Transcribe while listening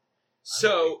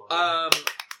So,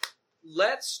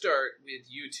 let's start with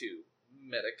you two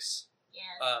medics. Yes.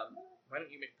 Why don't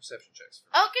you make perception checks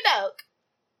for me? Okie doke.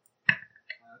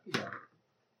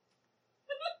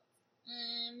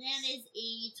 That is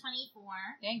a 24.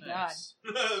 Thank Nice.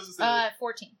 God.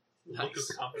 14. Nice.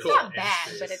 It's not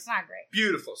bad, but it's not great.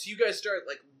 Beautiful. So you guys start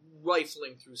like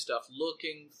rifling through stuff,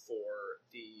 looking for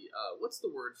the what's the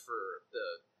word for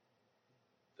the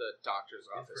doctor's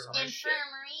office on the ship?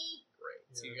 Infirmary. Great.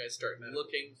 So you guys start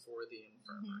looking for the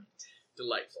infirmary.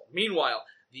 Delightful. Meanwhile,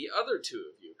 the other two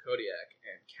of you, Kodiak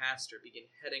and Castor, begin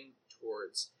heading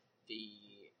towards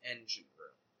the engine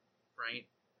room. Right.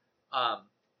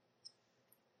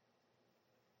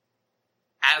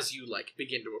 As you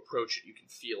begin to approach it, you can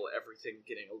feel everything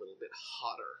getting a little bit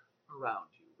hotter around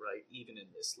you, right? Even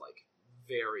in this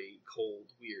very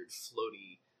cold, weird,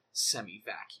 floaty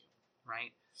semi-vacuum,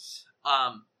 right?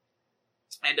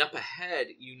 And up ahead,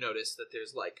 you notice that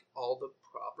there's all the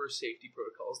proper safety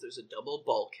protocols. There's a double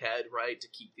bulkhead, right, to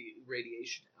keep the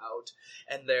radiation out,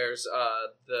 and there's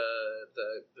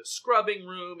the scrubbing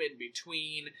room in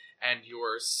between, and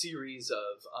your series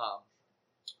of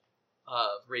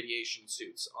radiation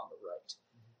suits on the right.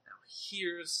 Now,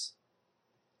 here's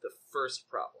the first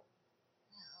problem.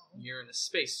 You're in a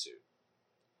spacesuit,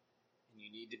 and you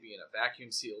need to be in a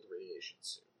vacuum-sealed radiation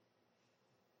suit.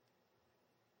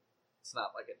 It's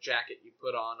not like a jacket you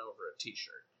put on over a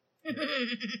t-shirt. And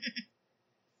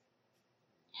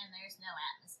there's no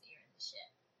atmosphere in the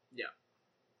ship. Yeah.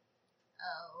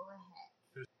 Oh, heck.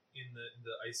 In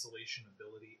the isolation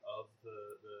ability of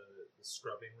the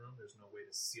scrubbing room, there's no way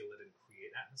to seal it and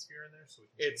create atmosphere in there, so we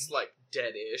can It's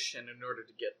dead-ish, and in order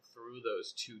to get through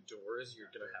those two doors, you're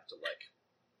gonna have to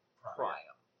pry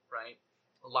them, right?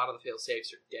 A lot of the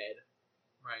fail-safes are dead,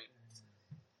 right?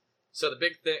 So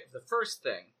the first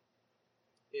thing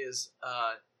is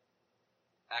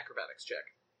acrobatics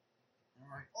check.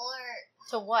 Alright. Or...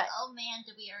 To what? Oh man,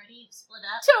 did we already split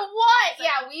up? To what?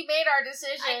 Yeah, we made our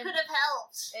decision. I could have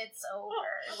helped. It's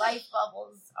over. Life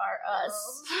bubbles are us.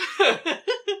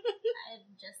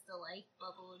 I'm just a life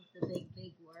bubble of the big,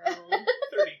 big world.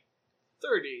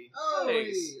 30. Oh,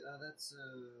 Nice. that's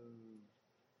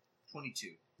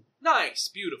 22. Nice,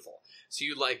 beautiful. So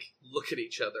you look at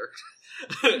each other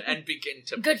and begin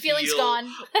to Good feelings peel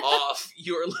gone. off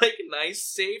your nice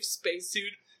safe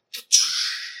spacesuit.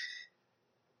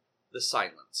 The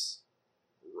silence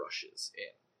rushes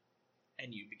in,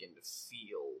 and you begin to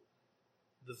feel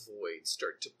the void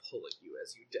start to pull at you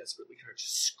as you desperately try to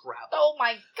scrabble Oh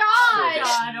my for god! this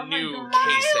oh my new God.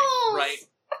 casing, Miles! right?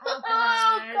 Oh,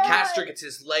 God. Castor gets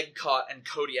his leg caught, and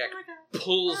Kodiak Oh my God.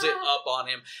 pulls it up on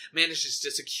him, manages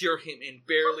to secure him in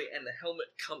barely, and the helmet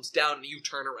comes down, and you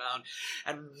turn around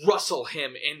and rustle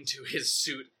him into his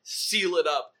suit, seal it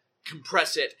up,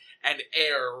 compress it, and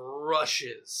air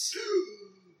rushes.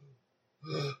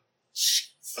 Oh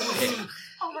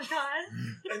my god.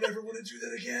 I never want to do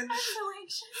that again. I'm so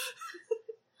anxious.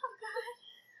 Oh god.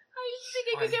 I didn't think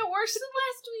it could get worse than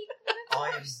last week.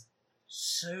 I am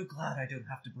so glad I don't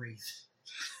have to breathe.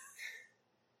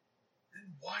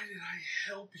 Then why did I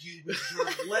help you with your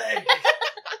leg?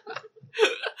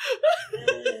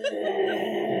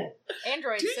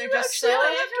 Androids, Do they're you just actually so...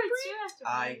 have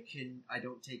to I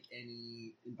don't take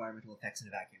any environmental effects in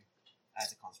a vacuum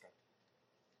as a construct.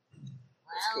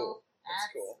 That's cool. That's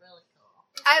cool. Really cool.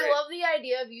 I love the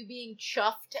idea of you being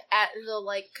chuffed at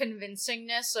the,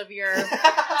 convincingness of your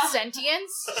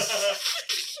sentience.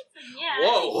 Yeah.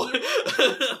 Whoa.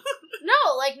 No,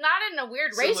 not in a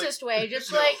weird So, racist way,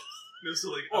 just no. No,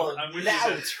 so Oh, I'm with now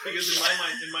you it's because in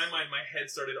my mind, my head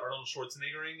started Arnold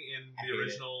Schwarzeneggering in I the hate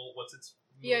original. What's its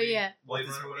movie? Yeah, yeah. Blade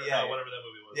What's Runner, its- whatever, yeah. whatever that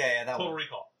movie was. Yeah, that Total one.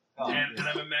 Recall. Oh, And yeah.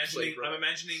 I'm imagining Blade I'm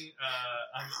imagining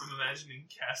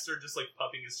Castor just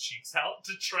puffing his cheeks out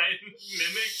to try and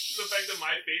mimic the fact that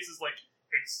my face is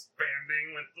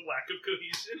expanding with the lack of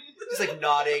cohesion. Just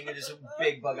nodding and just a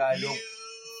big bug eye. Nope.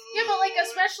 Yeah, but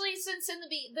especially since in the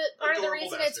part of the Adorable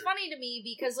reason it's bastard. funny to me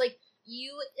because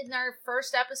you in our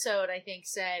first episode I think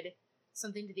said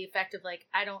something to the effect of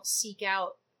I don't seek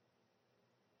out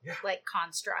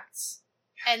constructs,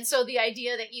 and so the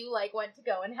idea that you went to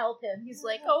go and help him, he's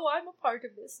oh, I'm a part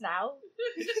of this now.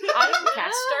 I'm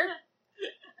Castor.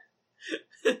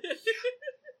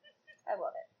 I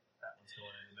love it. That one's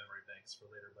going in the memory banks for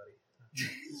later, buddy.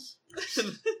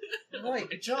 Right,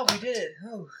 good job, we did it.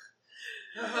 Oh.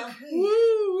 Okay.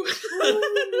 Woo!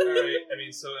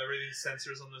 Alright, so everything,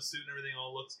 sensors on the suit and everything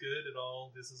all looks good?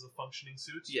 This is a functioning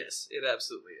suit? Yes, it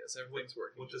absolutely is. Everything's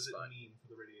working. What does just it fine. mean for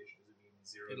the radiation? Does it mean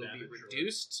zero It'll damage? be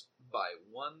reduced by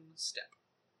 1 step.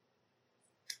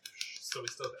 So we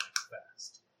still have to act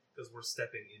fast. Because we're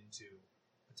stepping into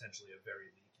potentially a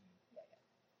very leaky.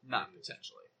 Not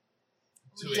potentially.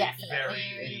 To a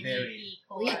Definitely. very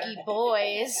Leaky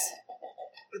boys.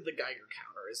 The Geiger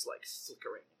counter is like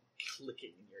flickering and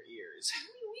clicking in your ears.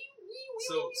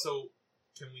 So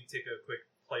can we take a quick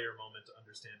player moment to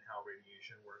understand how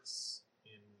radiation works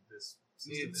in this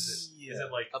system? Is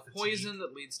it like A fatigue? poison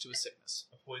that leads to a sickness.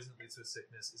 A poison leads to a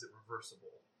sickness. Is it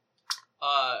reversible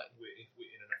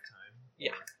in enough time?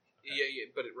 Yeah. Or- Yeah,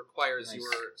 but it requires Nice.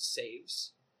 your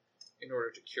saves in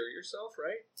order to cure yourself,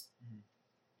 right?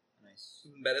 Nice.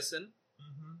 Medicine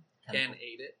Mm-hmm. can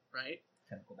aid it, right?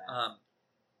 Chemical bath.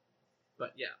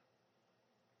 But yeah.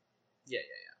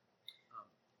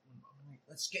 Alright,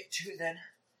 let's get to it then.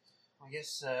 I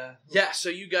guess, Yeah, so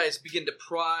you guys begin to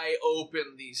pry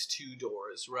open these two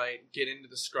doors, right? Get into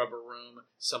the scrubber room.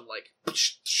 Some, like, a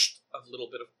little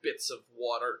bit of bits of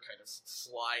water kind of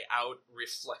fly out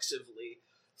reflexively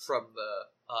from the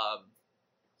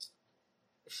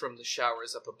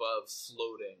showers up above,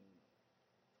 floating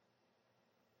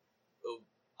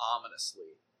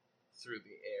ominously through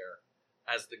the air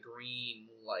as the green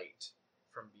light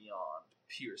from beyond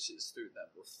pierces through them,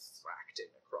 refracting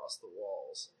across the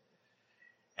walls.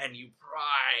 And you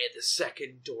pry the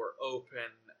second door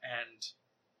open, and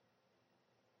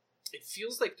it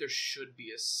feels like there should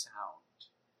be a sound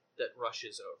that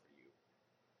rushes over you.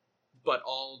 But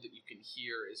all that you can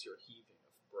hear is your heaving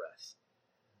of breath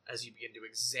as you begin to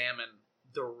examine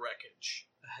the wreckage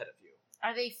ahead of you.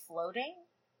 Are they floating?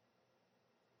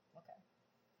 Okay.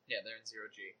 Yeah, they're in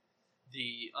 0G.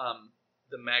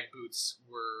 The mag boots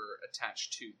were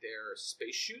attached to their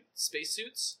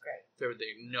spacesuits. Great.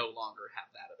 They no longer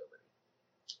have that ability.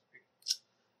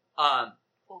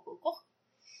 Cool.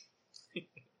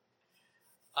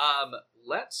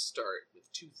 Let's start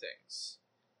with two things.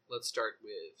 Let's start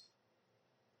with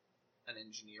an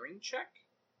engineering check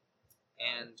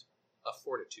and a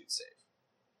fortitude save.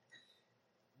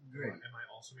 great. Am I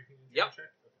also making an Yep.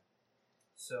 check? Okay.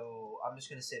 So, I'm just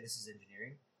gonna say this is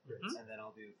engineering, Great. Mhm. and then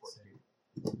I'll do fortitude.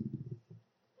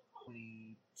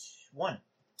 21.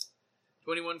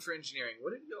 21 for engineering.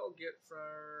 What did y'all get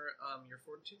for your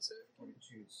fortitude save?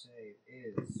 Fortitude save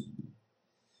is...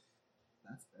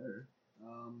 That's better.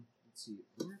 Let's see.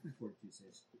 Where is my fortitude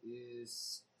save?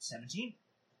 Is 17?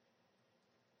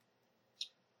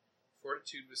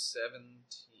 Fortitude was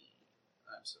 17.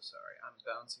 I'm so sorry. I'm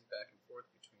bouncing back and forth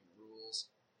between rules.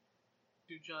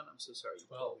 Dude, John, I'm so sorry. You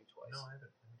called me twice. No, I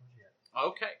haven't done it yet.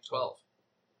 Okay, 12.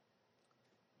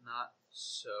 Not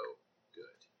so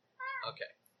good.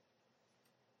 Okay.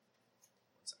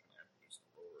 1 second, I have to do some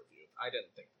roll review. I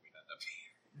didn't think we'd end up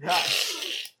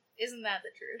Isn't that the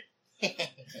truth?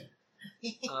 here.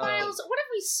 Miles, what if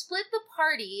we split the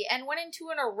party and went into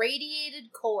an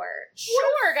irradiated core?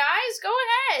 Sure, guys, go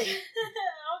ahead. I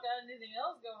don't got anything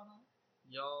else going on.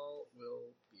 Y'all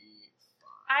will be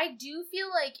fine. I do feel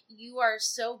like you are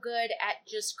so good at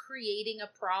just creating a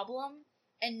problem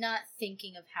and not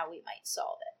thinking of how we might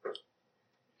solve it.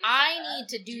 I need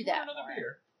to do that Another more.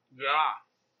 beer. Yeah.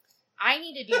 I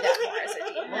need to do that more as a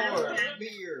team. More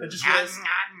beer. I just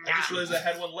realized I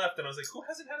had one left, and I was like, "Who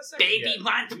hasn't had a second Baby yet?"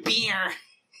 wants beer.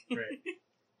 Great.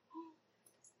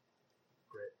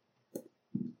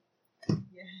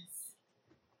 Yes.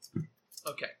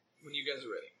 Okay, when you guys are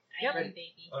ready. I Yep. am a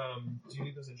baby. Do you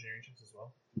need those engineering checks as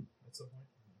well at some point?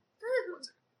 1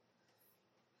 second.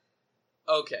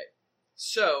 Okay,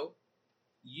 so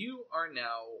you are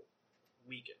now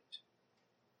weakened.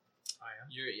 I am.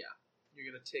 You're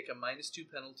gonna take a -2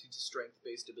 penalty to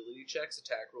strength-based ability checks,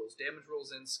 attack rolls, damage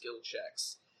rolls, and skill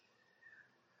checks.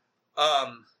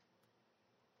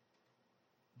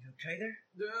 You okay there?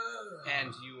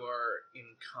 And you are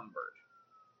encumbered.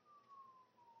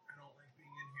 I don't like being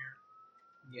in here.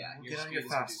 Yeah, Well, your get on speed your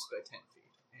is fast. reduced by 10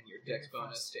 feet, and your Get dex on your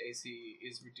bonus fast. to AC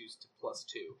is reduced to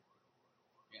 +2.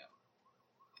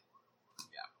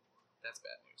 Yeah, that's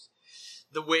bad news.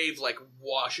 The wave like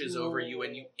washes over you,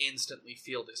 and you instantly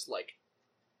feel this like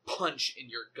punch in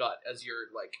your gut as your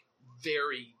like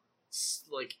very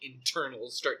like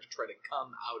internals start to try to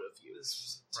come out of you.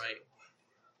 Right?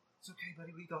 It's okay,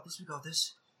 buddy. We got this. We got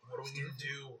this. What do we need to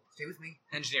do? Stay with me.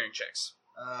 Engineering checks.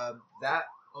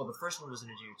 The first one was an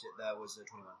engineering check. That was a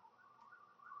 21.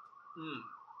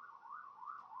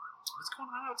 What's going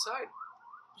on outside?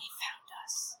 They found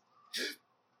us.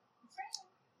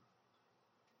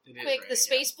 It is Quick, the raining,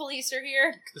 space police are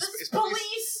here. yeah. The space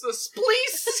police! The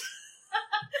spleece!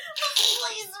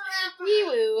 Please remember. Wee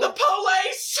woo. The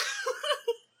police!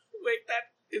 Wait,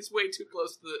 that is way too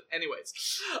close to the... Anyways.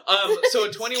 So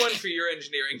a 21 for your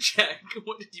engineering check.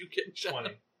 What did you get, John?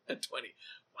 20. A 20.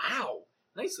 Wow.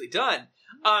 Nicely done.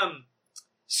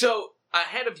 So,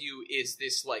 ahead of you is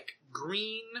this, like,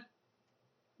 green,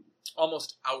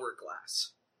 almost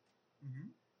hourglass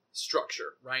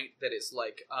structure, right? That is,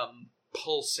 like,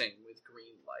 pulsing with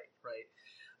green light, right?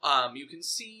 You can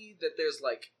see that there's,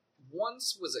 like,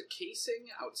 once was a casing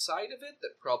outside of it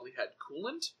that probably had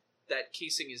coolant. That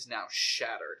casing is now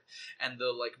shattered, and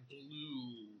the, like,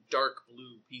 dark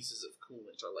blue pieces of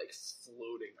coolant are, like,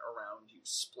 floating around you,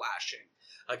 splashing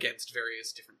against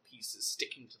various different pieces,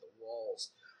 sticking to the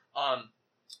walls.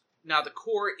 Now the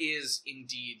core is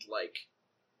indeed, like,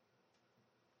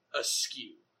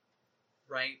 askew,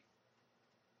 right?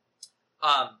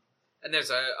 And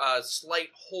there's a slight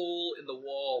hole in the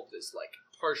wall that's, like,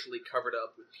 partially covered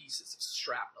up with pieces of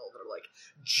shrapnel that are, like,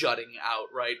 jutting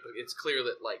out, right? But it's clear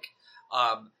that, like,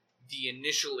 the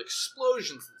initial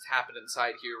explosions that's happened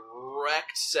inside here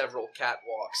wrecked several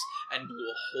catwalks and blew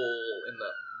a hole in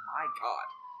the... My God.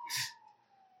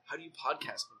 How do you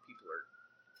podcast when people are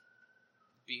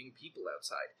being people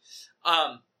outside?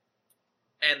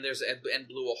 And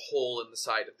blew a hole in the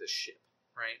side of this ship,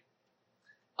 right?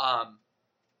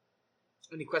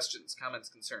 Any questions, comments,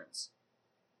 concerns?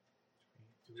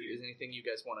 Is anything you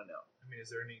guys want to know? I mean,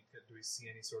 do we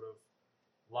see any sort of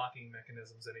locking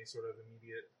mechanisms, any sort of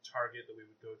immediate target that we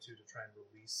would go to try and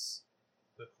release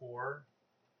the core?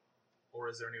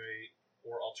 Or is there any way,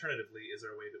 or alternatively, is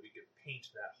there a way that we could paint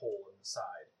that hole in the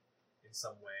side in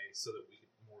some way so that we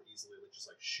could more easily just,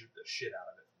 like, shoot the shit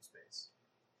out of it from space?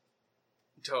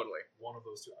 Totally. One of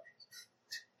those two options.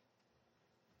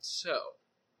 So,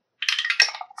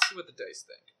 let's see what the dice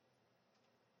think.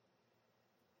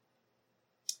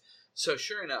 So,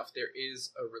 sure enough, there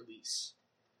is a release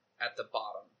at the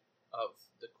bottom of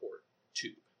the core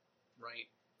tube,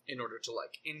 right? In order to,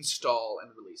 like, install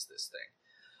and release this thing.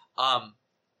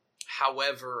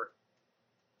 However,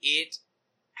 it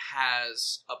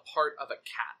has a part of a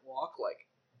catwalk, like,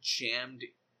 jammed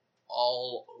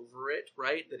all over it,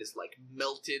 right? That is, like,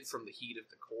 melted from the heat of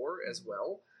the core as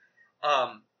well.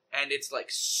 And it's,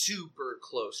 like, super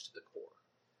close to the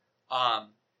core.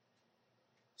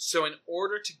 So in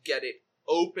order to get it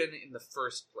open in the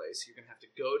first place, you're going to have to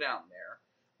go down there,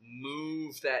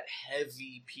 move that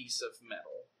heavy piece of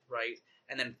metal, right?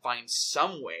 And then find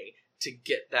some way to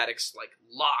get that, like,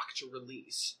 locked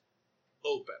release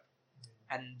open.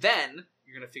 And then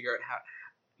you're going to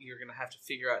have to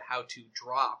figure out how to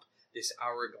drop this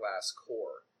hourglass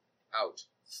core out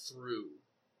through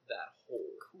that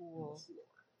hole in the floor.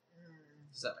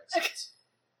 Does that make sense?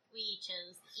 We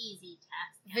chose the easy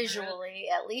task. Visually,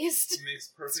 at least. It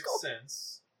makes perfect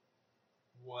sense.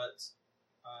 What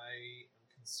I am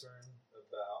concerned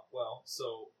about,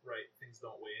 right, things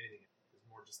don't weigh anything. It's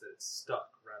more just that it's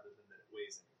stuck rather than that it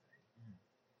weighs anything.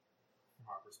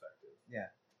 From our perspective.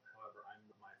 Yeah. However, I'm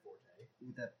my forte.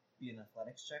 Would that be an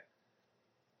athletics check?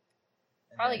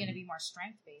 Probably going to be more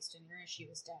strength based, and your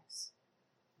issue is dex.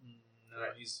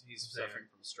 No, he's suffering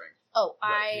from strength. Oh,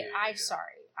 Right, I'm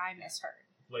sorry. I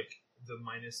misheard. Like, the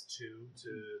 -2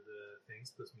 to the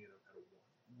things puts me at a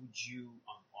 1. Would you?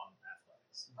 On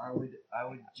athletics. I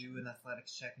would do an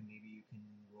athletics check, and maybe you can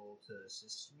roll to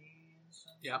assist me in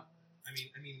some Yeah. way.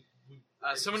 I mean,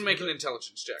 Someone make an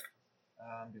intelligence check.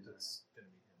 I'm doing That's gonna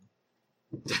be him.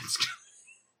 That's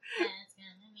That's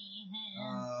gonna be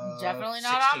him. Definitely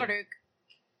not 16. Amaduk.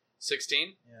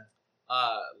 16? Yeah.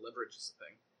 Leverage is a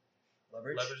thing.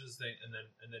 Leverage is the thing, and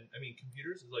then I mean,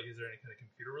 computers is like, is there any kind of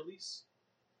computer release?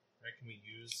 Right? Can we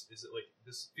use? Is it like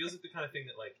this? Feels like the kind of thing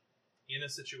that, like, in a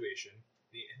situation,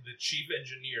 the chief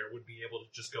engineer would be able to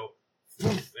just go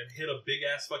and hit a big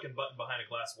ass fucking button behind a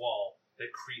glass wall that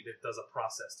does a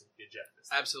process to eject this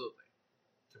thing. Absolutely.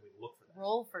 Can we look for that?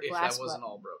 Roll for If glass that wasn't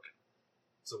button. all broken.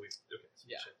 So we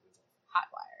Yeah. check this out.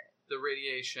 Hotwire. The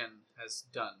radiation has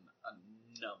done a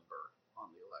number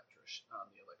on the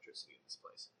electricity in this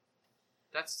place.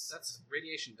 That's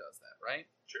radiation does that, right?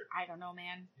 Sure. I don't know,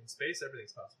 man. In space,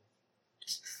 everything's possible.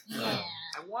 Yeah.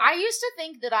 I used to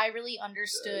think that I really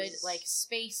understood, Does like,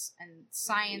 space and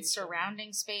science radiation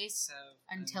surrounding space have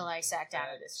until an I sat down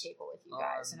at this effect table with you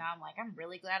guys, on- and now I'm like, I'm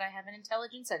really glad I have an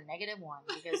intelligence at -1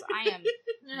 because I am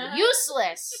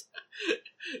useless.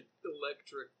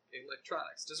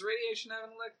 Electronics. Does radiation have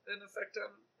an effect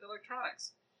on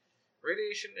electronics?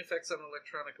 Radiation effects on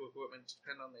electronic equipment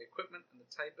depend on the equipment and the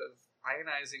type of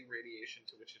ionizing radiation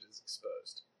to which it is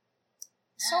exposed.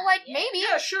 So, like, Yeah. maybe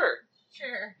Yeah, sure.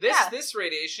 Sure. This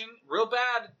radiation, real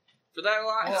bad for that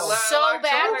Oh. So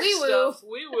bad, electronic wee-woo. stuff.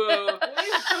 Wee-woo.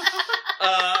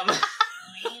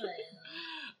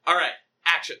 All right,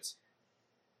 actions.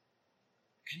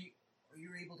 Are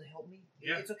you able to help me?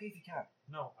 Yeah. It's okay if you can't.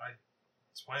 No,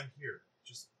 that's why I'm here.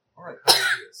 Just All right. how do we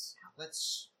do this?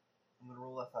 Let's I'm gonna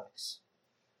roll athletics.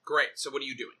 Great. So what are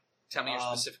you doing? Tell me your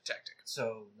specific tactic.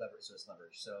 So it's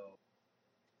leverage. So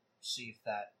see if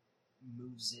that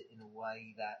moves it in a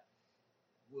way that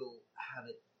will have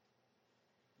it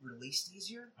released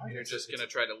easier. I mean, You're just gonna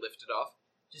try to lift it off.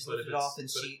 Just But lift if it off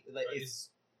it's- and but see.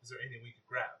 Is there anything we could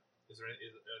grab? Are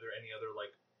there any other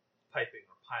like piping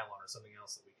or pylon or something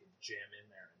else that we can jam in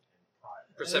there and pry?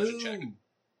 Perception check.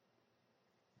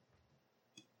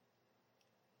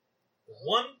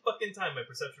 One fucking time, my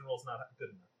perception roll's not good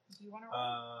enough. Do you want to roll?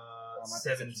 My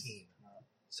 17. perception's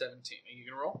 17. Are you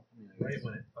gonna roll? Right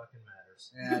when it fucking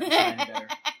matters. Yeah, that's tiny better.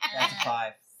 That's a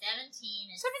 5.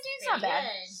 17 is 17's not bad.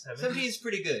 17 is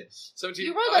pretty good. 17.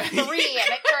 You rolled a 3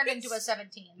 and it turned into a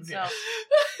 17. So Yeah.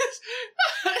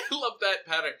 I love that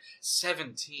pattern.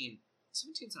 17.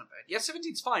 17's not bad. Yeah,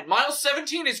 17's fine. Miles,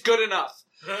 17 is good enough.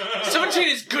 17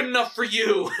 is good enough for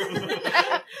you.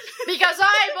 because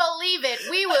I believe it,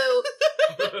 wee woo.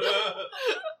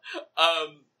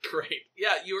 Great.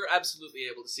 Yeah, you were absolutely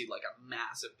able to see like a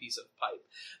massive piece of pipe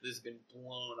that has been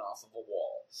blown off of a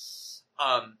wall.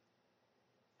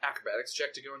 Acrobatics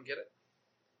check to go and get it.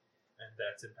 And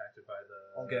that's impacted by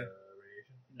the Okay.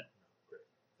 radiation? No. Great.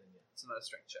 Then yeah. It's not a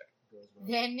strength check. Goes well.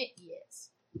 Then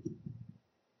yes.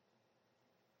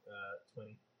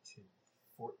 22.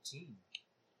 14.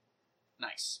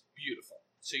 Nice. Beautiful.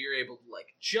 So you're able to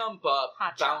like jump up,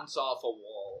 Hot bounce off a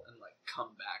wall, and like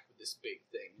come back with this big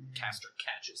thing. Caster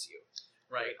catches you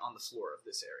right on the floor of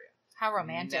this area. How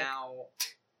romantic. Now,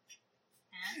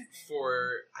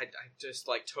 I just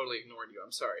like totally ignored you.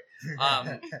 I'm sorry.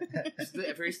 It's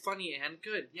very funny and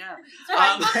good. Yeah.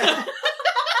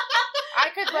 I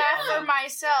could laugh for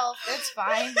myself. It's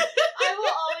fine. I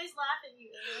will always laugh at you.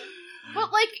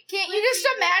 But like, can't you just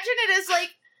imagine it as like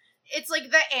it's like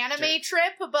the anime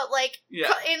trip, but like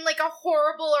Yeah. in like a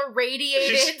horrible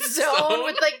irradiated zone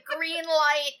with like green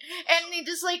light, and they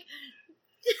just like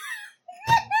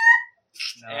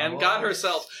And got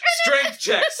herself strength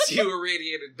checks, you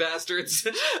irradiated bastards.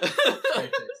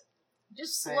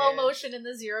 just slow motion in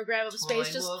the zero gram of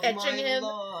space, just catching him.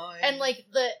 And like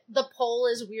the pole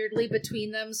is weirdly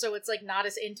between them, so it's like not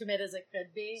as intimate as it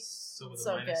could be. So with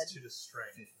So a minus good. 2 to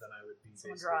strength, then I would be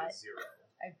Someone basically draw it. 0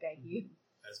 I beg you.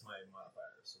 as my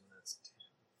modifier. So then that's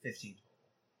 15 total.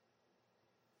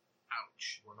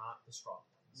 Ouch. We're not the strong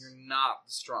ones. You're not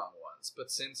the strong ones, but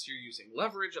since you're using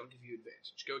leverage, I'll give you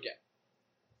advantage. Go again.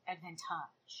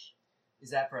 Advantage. Is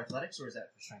that for athletics or is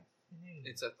that for strength?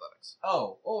 It's athletics.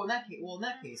 Oh, in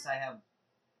that case, I have.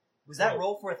 Was that Oh.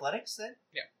 roll for athletics then?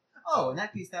 Yeah. Oh, in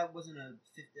that case, that wasn't a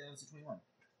 50, that was a 21.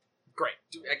 Great.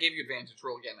 I gave you advantage.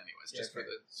 Roll again, anyways, just Yeah, for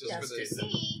the Just for to the.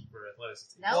 see. For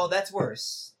athletics. No. Well, that's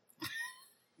worse.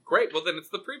 Great. Well, then it's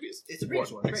the previous. It's a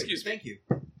previous one. Great. Excuse me. Thank you.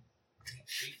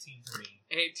 18 for me.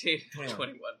 18, 21.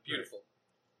 21. Beautiful.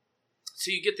 So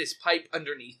you get this pipe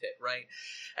underneath it, right?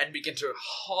 And begin to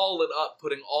haul it up,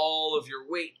 putting all of your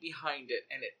weight behind it,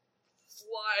 and it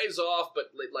flies off, but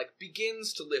it like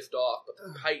begins to lift off, but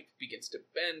the pipe begins to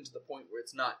bend to the point where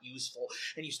it's not useful,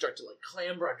 and you start to like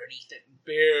clamber underneath it and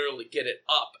barely get it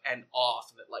up and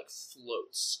off, and it like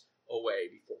floats away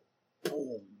before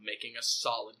boom, making a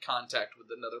solid contact with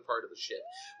another part of the ship,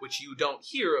 which you don't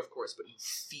hear, of course, but you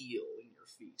feel in your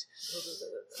feet.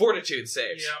 Fortitude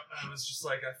saves. Yeah, I was just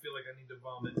like, I feel like I need to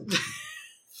vomit.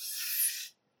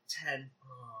 10.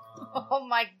 Oh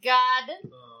my god.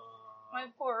 My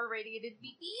poor irradiated Can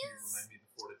you BBs. remind me of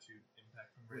the fortitude impact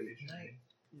from Wait, radiation? can I-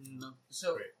 No.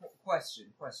 So, Great.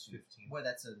 question. 15. Well,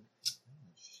 that's a.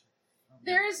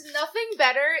 There is nothing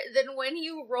better than when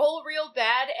you roll real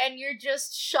bad and you're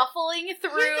just shuffling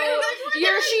through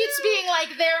your sheets being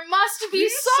like, there must be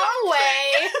some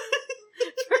way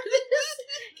for this.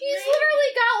 He's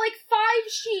literally got like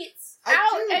 5 sheets I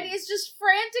out do. and he's just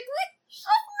frantically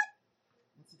shuffling.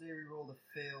 What's the day we rolled a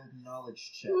failed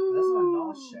knowledge check? That's not a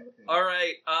knowledge check. Thing. All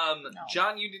right, No.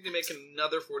 John, you need to make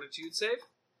another fortitude save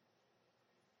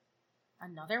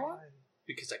Another one?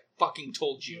 because I fucking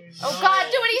told you. Oh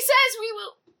god, do what he says, we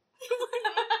will.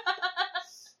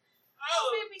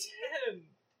 Oh, 10!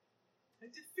 I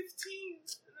did 15,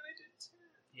 and then I did 10.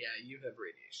 Yeah, you have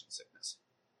radiation sickness.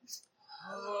 It's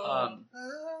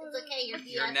okay, your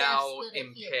You're BFF's now good at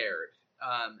healing. impaired.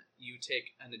 You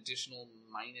take an additional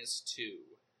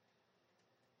 -2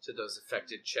 to those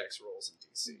affected checks, rolls, and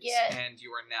DCs, Yeah. and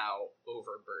you are now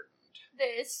overburdened.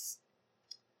 This.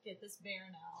 Get this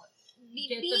Baron out. BB.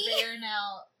 Get the Baron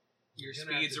out. Your You're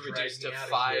gonna have speeds to are drag reduced me to out of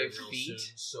 5 here real feet.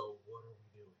 soon, so what are we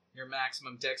doing? Your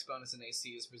maximum dex bonus and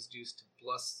AC is reduced to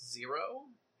 +0,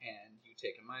 and you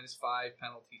take a -5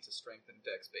 penalty to strength and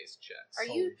dex-based checks. Are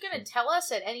you gonna tell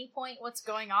us at any point what's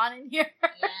going on in here? Yeah.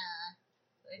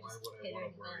 Why would I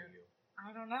want to worry you?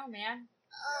 I don't know, man.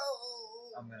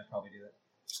 Oh. I'm gonna probably do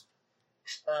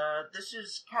that. This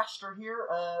is Castor here.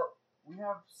 We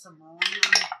have some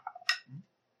really...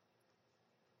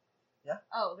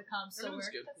 Oh, the comms still Everything's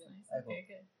work. good. That's nice. I Okay,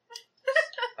 good.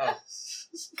 Oh,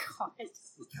 God.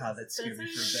 God, that scared me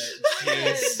for a bit.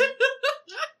 Good. Jeez.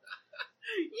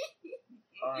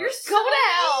 You're so to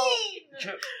hell.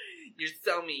 You're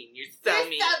so mean. You're so You're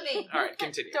mean. so mean. All right,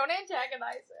 continue. Don't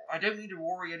antagonize it. I don't mean to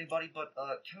worry anybody, but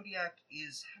Kodiak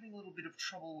is having a little bit of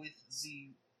trouble with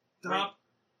the Stop.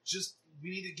 Just, we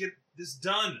need to get this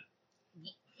done.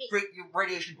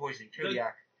 radiation poisoning,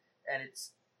 Kodiak. And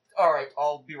it's... Alright,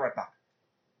 I'll be right back.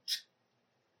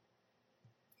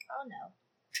 Oh no.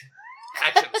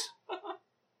 Actions.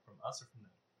 From us or from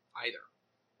them? Either.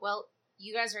 Well,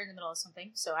 you guys are in the middle of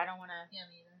something, so I don't want to Yeah,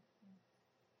 me either.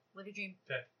 live your dream.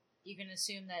 Okay. You can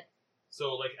assume that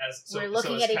So, like, we're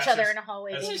looking at each other in a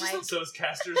hallway, being like, So is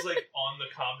Castor's, like, on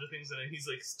the comm to things, and then he's,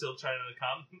 like, still trying to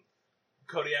comm.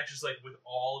 Kodiak just, like, with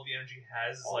all of the energy he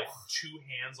has, is, like, two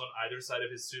hands on either side of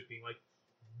his suit, being like,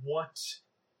 what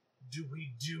do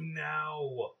we do now?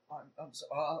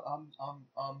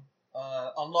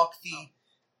 Unlock the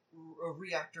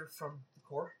reactor from the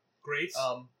core. Great.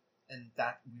 And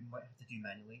that we might have to do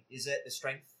manually. Is it a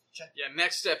strength check? Yeah,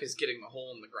 next step is getting the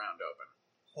hole in the ground open.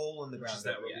 Hole in the Which ground. is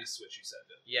that yeah. release switch you said.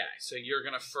 Yeah, so you're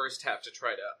gonna first have to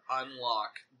try to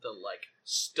unlock the, like,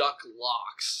 stuck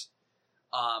locks.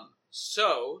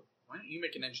 So, why don't you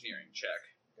make an engineering check?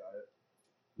 Got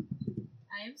it.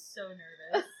 I am so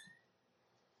nervous.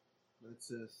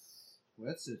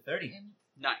 What's a 30?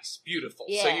 Nice, beautiful.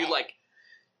 Yeah. So you, like,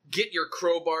 get your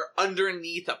crowbar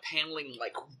underneath a paneling,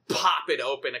 like, pop it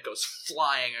open, it goes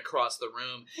flying across the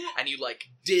room, and you, like,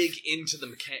 dig into the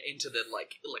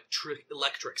like,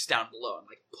 electrics down below, and,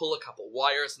 like, pull a couple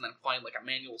wires, and then find, like, a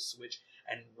manual switch,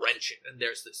 and wrench it, and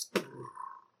there's this...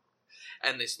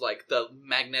 And this, like, the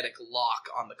magnetic lock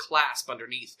on the clasp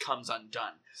underneath comes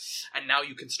undone. And now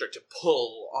you can start to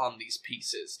pull on these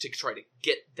pieces to try to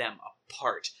get them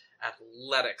apart.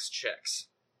 Athletics checks.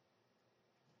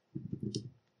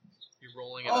 You're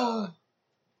rolling it up.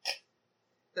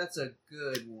 That's a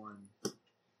good one.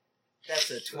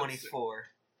 That's a 24.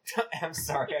 I'm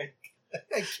sorry,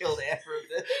 I killed Amber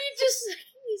a bit.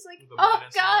 he's like, With a oh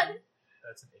minus god, one,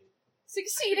 that's an 8.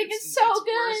 succeeding It's- is so it's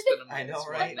good. worse than a I know, minus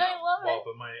one right? now. I love Well, it.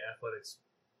 but my athletics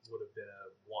would have been a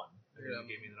 1. And You're then at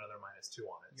you gave me another -2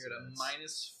 on it. You're so at a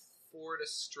that's- -4 to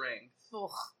strength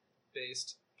Ugh.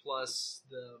 based, plus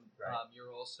the Right.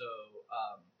 you're also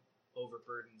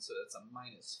overburdened, so that's a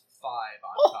 -5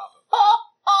 on Oh. top of it.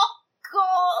 Oh god,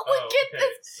 Oh, look at okay.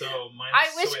 this. So minus,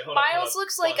 I wish so wait, hold up, Miles hold up.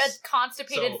 looks like Plus- a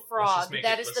constipated so let's frog. just make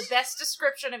That it- is the let's- best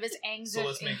description of his anxiety. So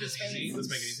let's make this easy. Let's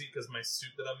make it easy because my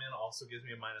suit that I'm in also gives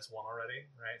me a -1 already,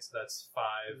 right? So that's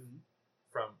 5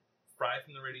 from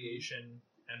the radiation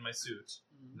and my suit,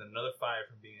 and then another 5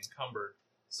 from being encumbered.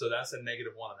 So that's a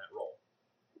 -1 on that roll.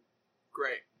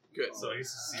 Great, good. So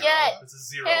it's a 0. Get It's a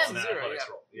 0 him. on that Zero, athletics yeah.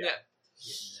 roll. Yeah.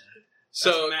 That's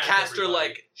So math, Castor, everybody.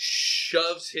 like,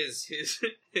 shoves his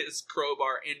his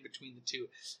crowbar in between the two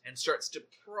and starts to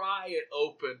pry it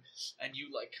open, and you,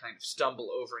 like, kind of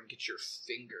stumble over and get your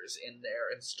fingers in there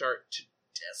and start to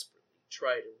desperately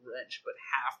try to wrench, but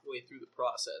halfway through the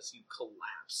process you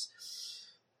collapse.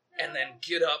 And then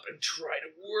get up and try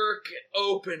to work it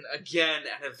open again,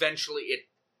 and eventually it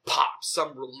pops,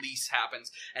 some release happens,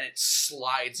 and it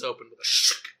slides open with a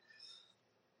shook.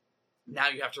 Now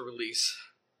you have to release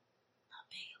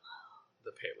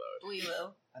the payload. We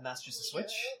will. And that's just a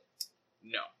switch?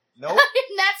 No. Nope.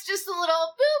 And that's just a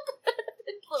little boop.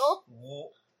 little.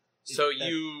 Whoa. So That-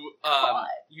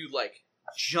 you like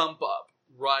jump up,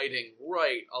 riding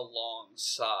right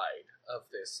alongside of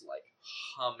this like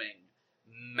humming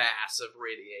mass of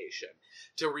radiation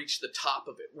to reach the top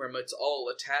of it, where it's all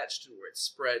attached and where it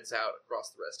spreads out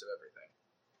across the rest of everything.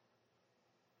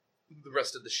 The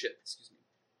rest of the ship, excuse me.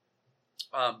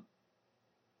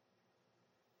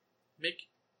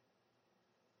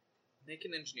 Make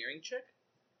an engineering check.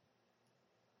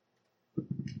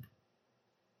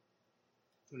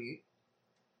 28.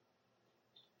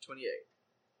 28.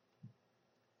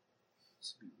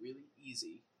 This would be really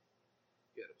easy.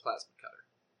 You had a plasma cutter.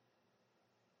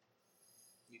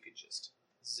 You could just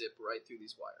zip right through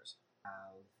these wires.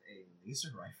 Have a laser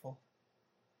rifle.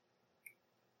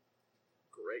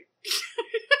 Great.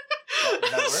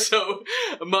 Does that work? So,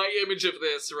 my image of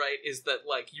this, right, is that,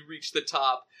 like, you reach the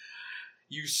top,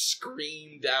 you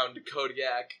scream down to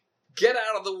Kodiak, get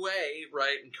out of the way,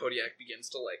 right, and Kodiak begins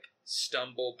to, like,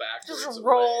 stumble backwards Just away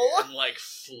roll. and, like,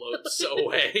 floats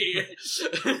away.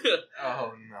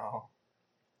 Oh no.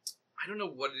 I don't know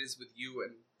what it is with you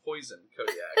and poison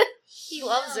Kodiak. He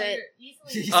loves it.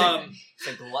 He's Um, it's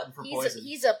a glutton for poison.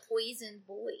 He's a poison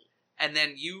boy. And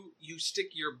then you stick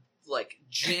your, like,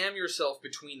 jam yourself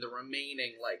between the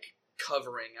remaining, like,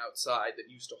 covering outside that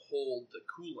used to hold the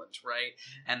coolant, right?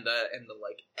 And the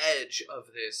like edge of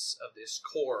this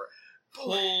core.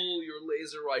 Pull your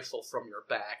laser rifle from your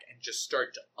back and just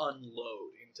start to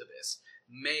unload into this.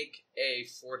 Make a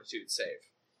fortitude save.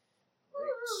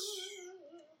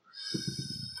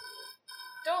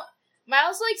 Don't.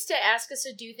 Miles likes to ask us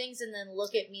to do things and then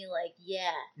look at me like,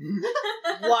 yeah,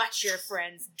 watch your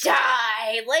friends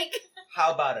die. Like,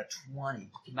 How about a 20?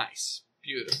 Nice.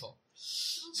 Beautiful.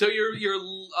 So your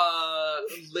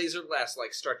laser blasts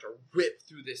like start to rip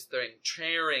through this thing,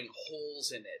 tearing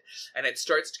holes in it, and it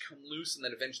starts to come loose, and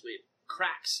then eventually it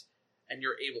cracks, and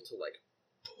you're able to like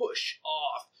push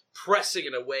off, pressing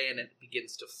it away, and it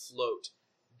begins to float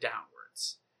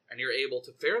downwards, and you're able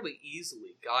to fairly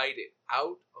easily guide it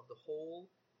out of the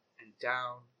hole and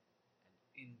down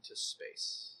and into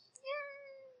space.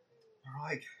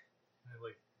 Alright.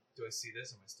 Do I see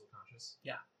this? Am I still conscious?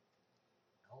 Yeah.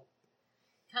 Help.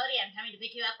 Cody, I'm coming to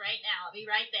pick you up right now. I'll be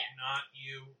right there. Not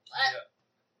you. What? Kia.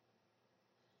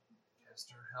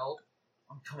 Caster, help.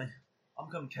 I'm coming,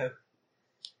 Co.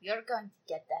 you're going to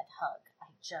get that hug. I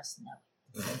just know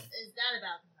it. Is that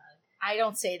about the hug? I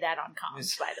don't say that on comms,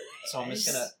 Miss- by the way. So I'm just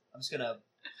gonna.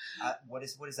 What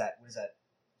is that? What is that?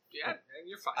 Yeah,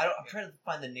 you're fine. I'm trying to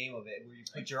find the name of it. Where you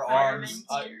put your Fireman arms.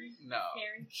 candy? No.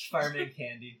 Carrie? Fireman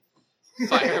candy.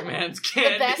 Fireman's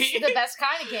candy. The best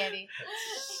kind of candy.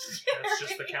 That's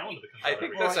just the calendar that comes I out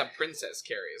think every that's day. a princess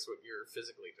carry is what you're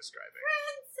physically describing.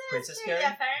 Princess Carrie?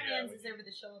 Yeah, Fireman's Yeah, is over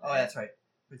the shoulder. Oh, that's right.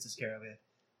 Princess Carrie over there.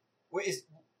 Wait, is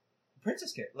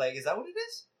Princess Carrie? Like, is that what it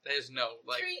is? There's no,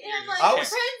 like... Treat you're him just- like I a was-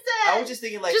 princess! I was just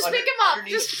thinking like Just under, pick him up.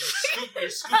 underneath, You're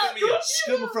scooping me up.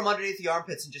 scoop him from underneath the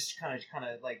armpits and just kind of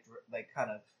like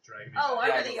Dragging me Oh,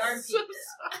 back. under the Yeah. armpits.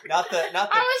 not the. I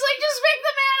was like, just pick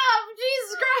the man up!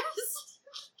 Jesus Christ!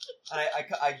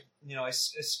 I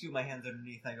scoop my hands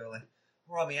underneath and I go like,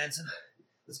 Robbie Anson,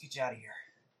 let's get you out of here.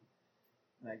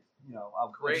 And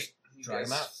I'll Great. just You drag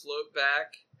guys him out. float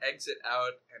back, exit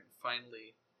out, and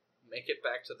finally make it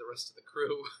back to the rest of the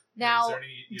crew. Now, Is there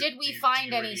any- did we do find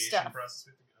do any radiation stuff? process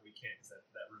with the- we can't, because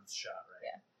that room's shot, right?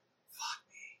 Yeah.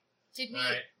 Did we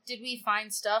Alright. did we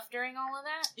find stuff during all of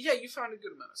that? Yeah, you found a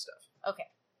good amount of stuff.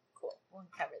 Okay, cool. We'll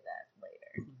cover that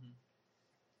later.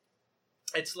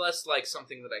 It's less like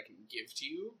something that I can give to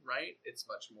you, right? It's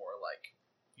much more like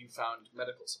you found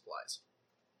medical supplies.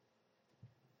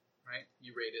 Right?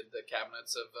 You raided the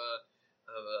cabinets of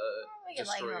We can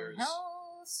like some destroyers.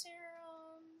 health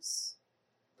serums.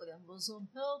 Looking for some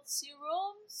health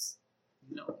serums.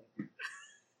 No.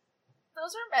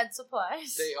 Those are med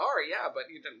supplies. They are, yeah, but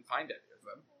you didn't find any of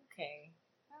them. Okay.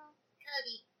 Well,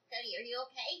 Cody, are you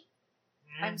okay?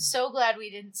 I'm so glad we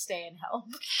didn't stay and help.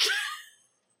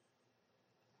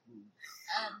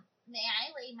 May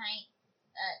I lay my...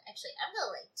 actually, I'm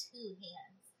gonna lay 2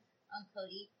 hands on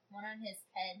Cody. One on his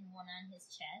head and one on his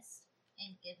chest.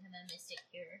 And give him a mystic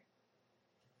cure.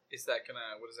 What is that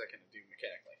gonna do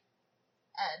mechanically?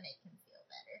 Make him feel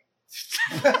better.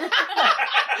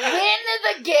 Win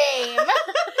the game!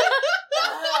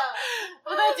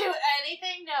 Will that do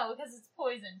anything? No, because it's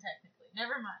poison, technically.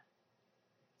 Never mind.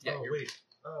 Yeah, oh, you're- wait.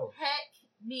 Oh. Heck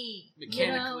me.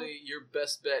 Mechanically, your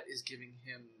best bet is giving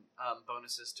him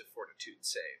bonuses to fortitude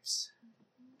saves.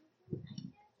 Would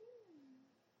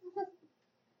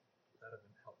that have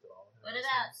been helped at all? What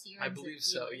about serums? I of believe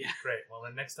so, healing? yeah. Great. Well,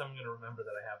 then next time I'm going to remember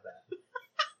that I have that.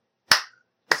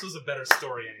 This was a better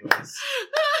story anyways.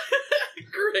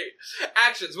 Great.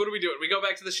 Actions, what are we doing? We go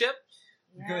back to the ship?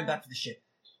 We're going back to the ship.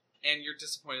 And you're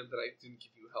disappointed that I didn't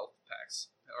give you health packs.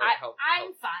 Or I'm health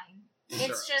fine. It's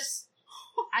serums. just,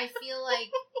 I feel like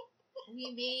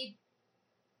we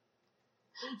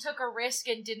took a risk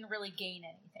and didn't really gain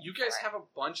anything. You guys for it. have a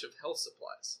bunch of health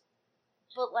supplies.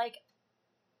 But like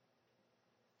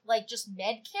just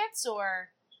med kits, or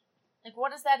like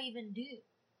what does that even do?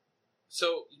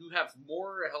 So you have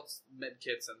more health med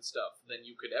kits and stuff than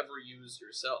you could ever use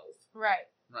yourself,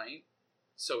 Right. right?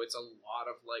 So it's a lot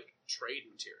of like trade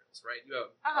materials, right? You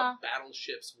have Uh-huh. a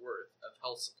battleship's worth of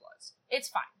health supplies. It's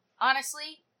fine.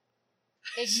 Honestly,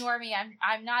 ignore me.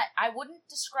 I'm not. I wouldn't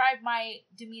describe my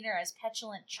demeanor as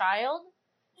petulant child.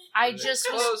 I just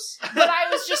was, Close. but I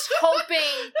was just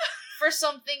hoping for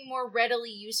something more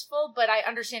readily useful. But I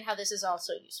understand how this is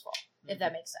also useful, if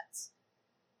that makes sense.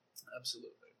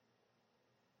 Absolutely.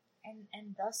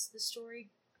 And thus the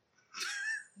story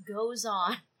goes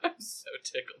on. I'm so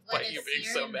tickled What by is you being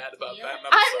so serum mad about that. healing? and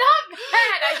I'm sorry. not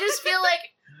mad. I just feel like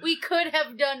we could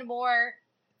have done more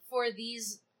for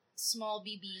these small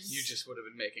BBs. You just would have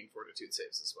been making fortitude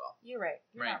saves as well. You're right.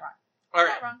 You're Right. not wrong. All You're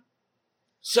right. not wrong.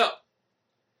 So,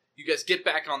 you guys get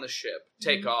back on the ship,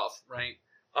 take Mhm. off, right?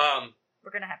 We're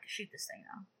gonna have to shoot this thing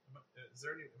now.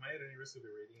 Am I at any risk of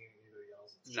irradiating any of the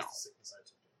yells? It's No. just the sickness I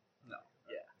took in. No.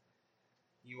 Yeah.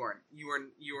 You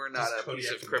are not Does a Cody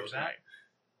piece of have to know kryptonite. that?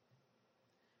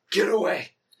 Get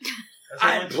away! That's what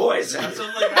I'm like- poisoned. That's what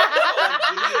I'm like,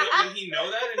 how- would he know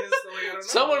that? And it's like, I don't know.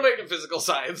 Someone make a physical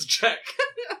science check.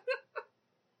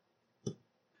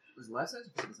 Was it life science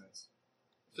or physical science?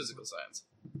 Physical science.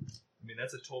 I mean,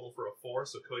 that's a total for a 4,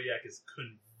 so Kodiak is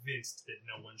convinced that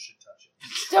no one should touch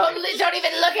him. Don't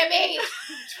even look at me.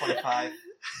 25.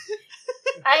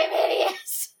 I'm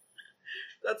hideous.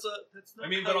 That's not. I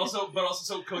mean, but also,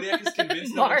 so Kodiak is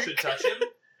convinced no one Mark. should touch him,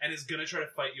 and is gonna try to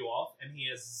fight you off, and he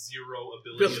has 0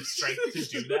 ability of strength to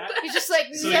do that. He's just like,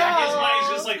 So no. in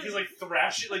his mind, he's like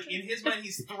thrashing. Like in his mind,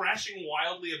 he's thrashing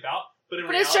wildly about, but in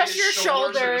But reality, it's just your his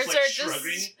shoulders are shoulders just, like, are just-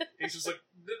 shrugging. He's just like,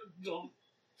 don't.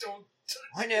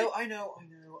 I know.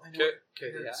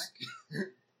 Kodiak,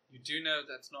 you do know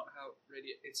that's not how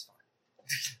It's fine.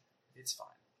 It's fine.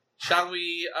 Shall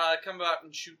we come out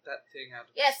and shoot that thing out?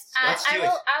 Yes, Let's I do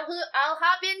will. it. I'll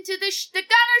hop into the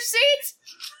gunner seat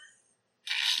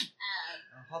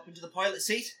I'll hop into the pilot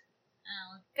seat.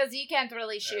 because you can't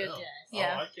really shoot. Oh.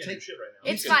 Yeah. Oh, I can't do shit right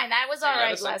now. It's You can- fine. That was all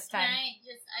right medicine? last Can time.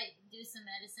 I do some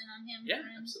medicine on him? Yeah,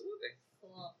 friend? absolutely.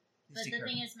 Cool. But the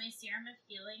thing is, my serum of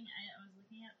healing, I was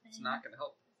looking at things. It's not going to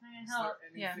help. It's not gonna help.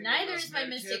 Yeah. Neither is my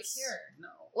mystic cure.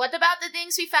 No. What about the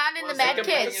things we found in the med Take a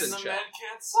kits? medicine check.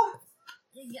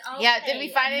 Yeah, did we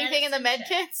find Okay, anything in the med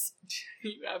medicine check. kits?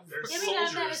 You have They're Give me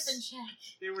that soldiers. medicine check.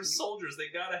 They were soldiers. They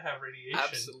gotta have radiation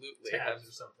absolutely have tabs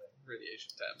or something.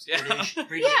 radiation tabs. Yeah.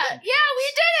 Yeah, we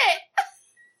did it.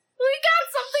 We got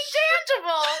something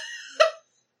tangible.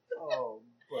 Oh,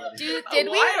 buddy. Dude, did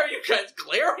we? Why are you guys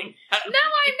glaring at me? No,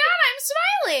 I'm not. I'm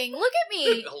smiling. Look at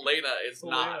me. Helena is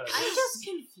not. Helena. I'm just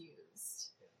confused.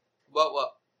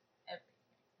 What?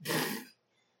 Everything.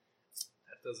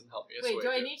 That doesn't help me. Wait, do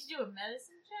I you. need to do a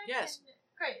medicine check? Yes.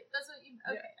 Great, that's what you.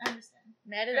 Okay, I understand.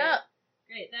 Met it Great. up.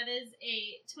 Great, that is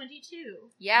a 22.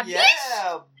 Yeah, bitch.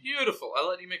 Yeah. Beautiful. I'll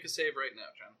let you make a save right now,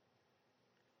 John.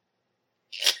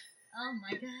 Oh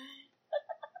my god.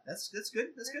 That's good.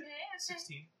 That's good. Okay.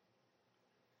 16.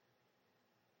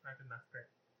 Not good enough. Great.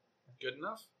 Good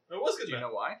enough? It was good Do you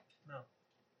enough. know why? No.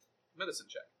 Medicine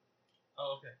check.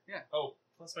 Oh, okay. Yeah. Oh,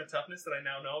 plus my toughness that I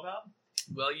now know about?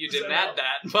 Well, you Does didn't that add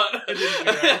that, but I didn't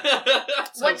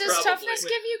What does probably. toughness Wait,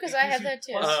 give you? Because It I gives have you that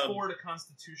too. Plus Um, 4 to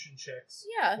constitution checks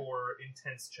Yeah. for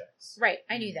intense checks. Right,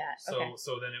 I knew that. So, Okay.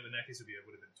 so then in that case it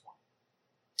would have been 20.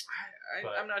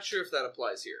 But- I'm not sure if that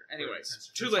applies here. Anyways,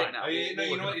 It's too fine. late now. Oh, yeah, no,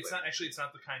 We'll you know look what? it It's up not actually. It's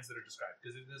not the kinds that are described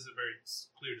because it is a very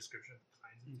clear description of the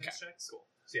kinds of intense checks. Cool.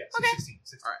 So yeah, so Okay.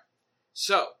 16. All right.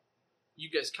 So, you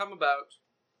guys come about,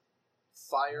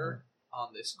 fire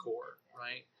on this core,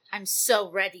 right? I'm so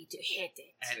ready to hit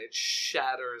it. And it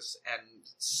shatters and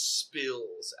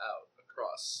spills out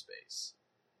across space.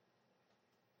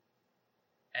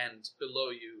 And below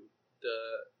you,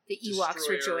 The Ewoks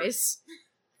Destroyer. rejoice.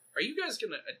 are you guys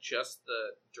going to adjust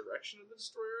the direction of the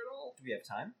destroyer at all? Do we have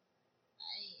time?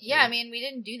 Yeah, I mean, we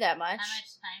didn't do that How much.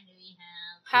 much time do we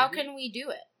have? How can we do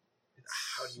it? It's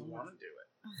How do so you much- want to do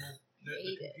it? The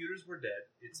Hate it. computers were dead.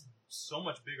 It's so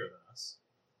much bigger than us.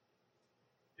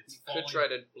 It's You could try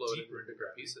to blow it deeper into into bigger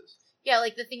gravity. pieces. Yeah,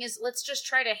 like the thing is, let's just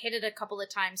try to hit it a couple of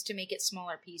times to make it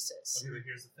smaller pieces. Okay, but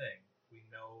here's the thing: we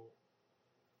know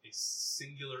a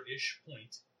singular-ish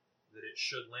point that it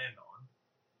should land on.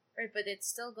 Right, but it's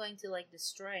still going to like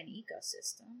destroy an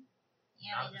ecosystem.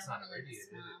 Yeah, Not we if it's don't not want to let it irradiated, it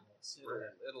smell. won't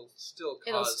spread. It'll still cause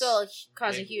It'll still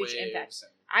cause a big huge impact. waves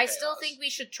and I still chaos. think we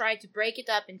should try to break it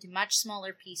up into much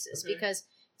smaller pieces Okay. because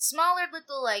smaller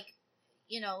little like,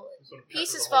 Sort of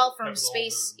pieces pepper the fall whole- from pepper the whole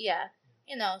space. moon.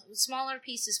 Yeah, smaller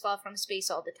pieces fall from space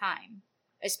all the time.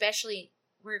 Especially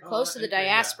we're Oh, close to the okay,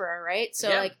 yeah. diaspora, right? So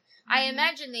Yeah. like, I Mhm.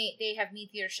 imagine they have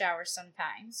meteor showers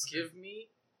sometimes. Why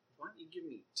don't you give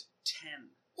me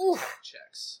 10 Ooh, attack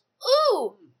checks?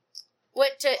 ooh.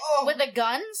 What to Oh. with the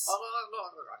guns?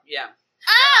 Yeah.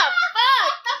 Ah,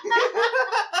 fuck!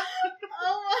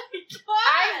 Oh my god!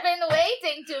 I've been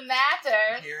waiting to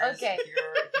matter. Okay.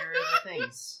 Here are the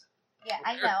things. Yeah,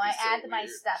 I know. I So add my weird.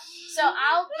 stuff. So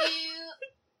I'll do.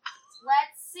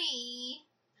 Let's see.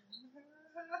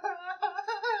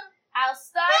 I'll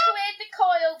start with the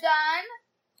coil gun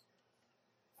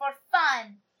for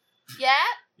fun. Yeah,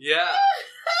 Yeah.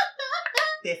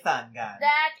 The fun gun.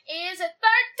 that is a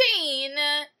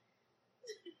 13.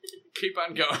 Keep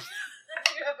on going.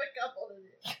 You have a couple to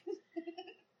do.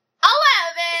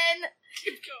 11.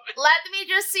 Keep going. Let me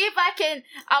just see if I can.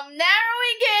 I'm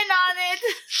narrowing in on it.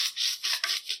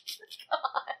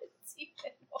 God, it's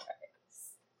even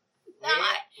worse.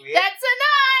 We- That's a 9.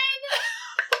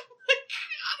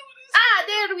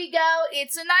 There we go.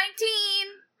 It's a 19.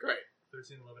 Great.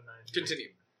 13, 11, 9. Continue.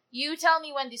 You tell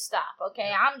me when to stop,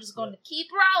 okay? I'm just going to keep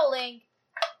rolling.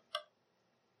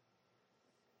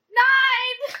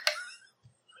 9.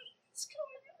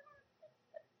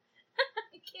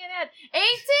 I can't add. 18.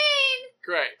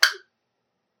 Great.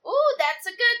 Ooh, that's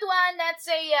a good one. That's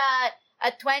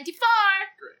a 24.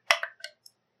 Great.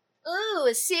 Ooh,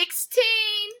 a 16.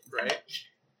 Great.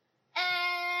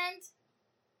 And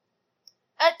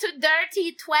a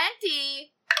dirty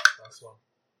 20. Last one.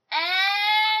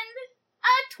 And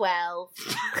a 12.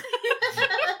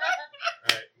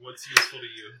 Alright, what's useful to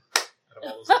you out of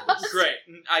all those numbers? Great.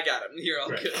 I got him. You're all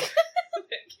Great. good.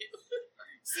 Thank you.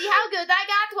 See how good I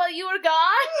got while you were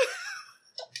gone?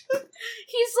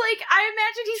 He's like, I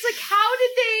imagine he's like, how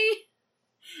did they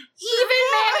even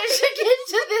manage to get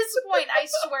to this point? I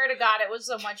swear to God, it was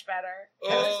so much better.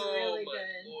 That was Oh, really my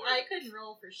good. Lord. I couldn't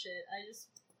roll for shit. I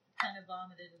just kind of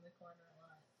vomited in the corner a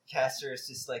lot. Caster is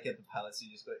just like at the pilot, so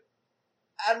you just go,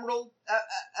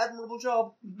 admirable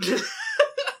job.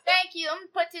 Thank you. I'm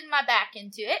putting my back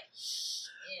into it.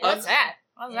 Yeah. What's that?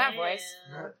 What's that voice?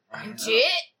 Yeah.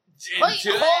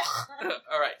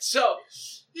 All right, so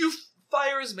you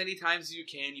fire as many times as you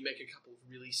can. You make a couple of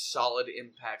really solid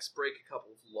impacts, break a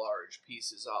couple of large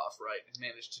pieces off, right, and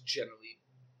manage to generally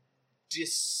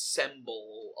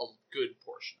disassemble a good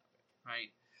portion of it,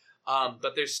 right?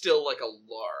 But there's still like a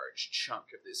large chunk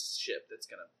of this ship that's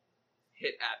gonna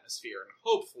hit atmosphere and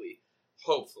hopefully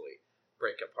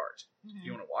break apart.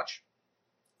 You want to watch?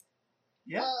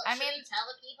 Yeah. Well, I should mean- we tell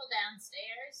the people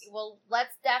downstairs? Well,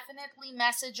 let's definitely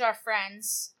message our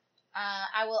friends.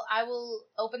 I will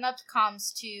open up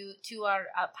comms to our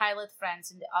pilot friends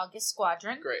in the August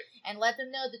Squadron Great. and let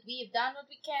them know that we have done what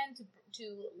we can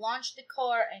to launch the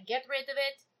core and get rid of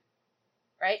it.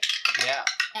 Right? Yeah.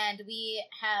 And we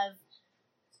have.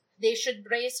 They should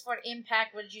brace for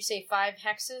impact. What did you say? 5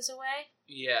 hexes away?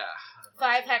 Yeah.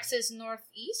 5 hexes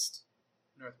northeast?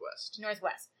 Northwest.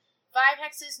 Northwest. 5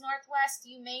 hexes northwest.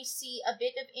 You may see a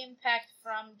bit of impact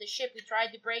from the ship. We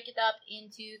tried to break it up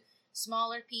into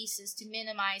smaller pieces to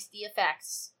minimize the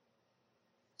effects.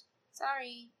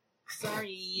 Sorry.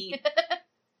 Sorry.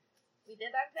 We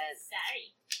did our best.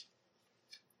 Sorry.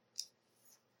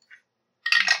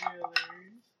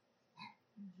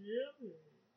 Jelly.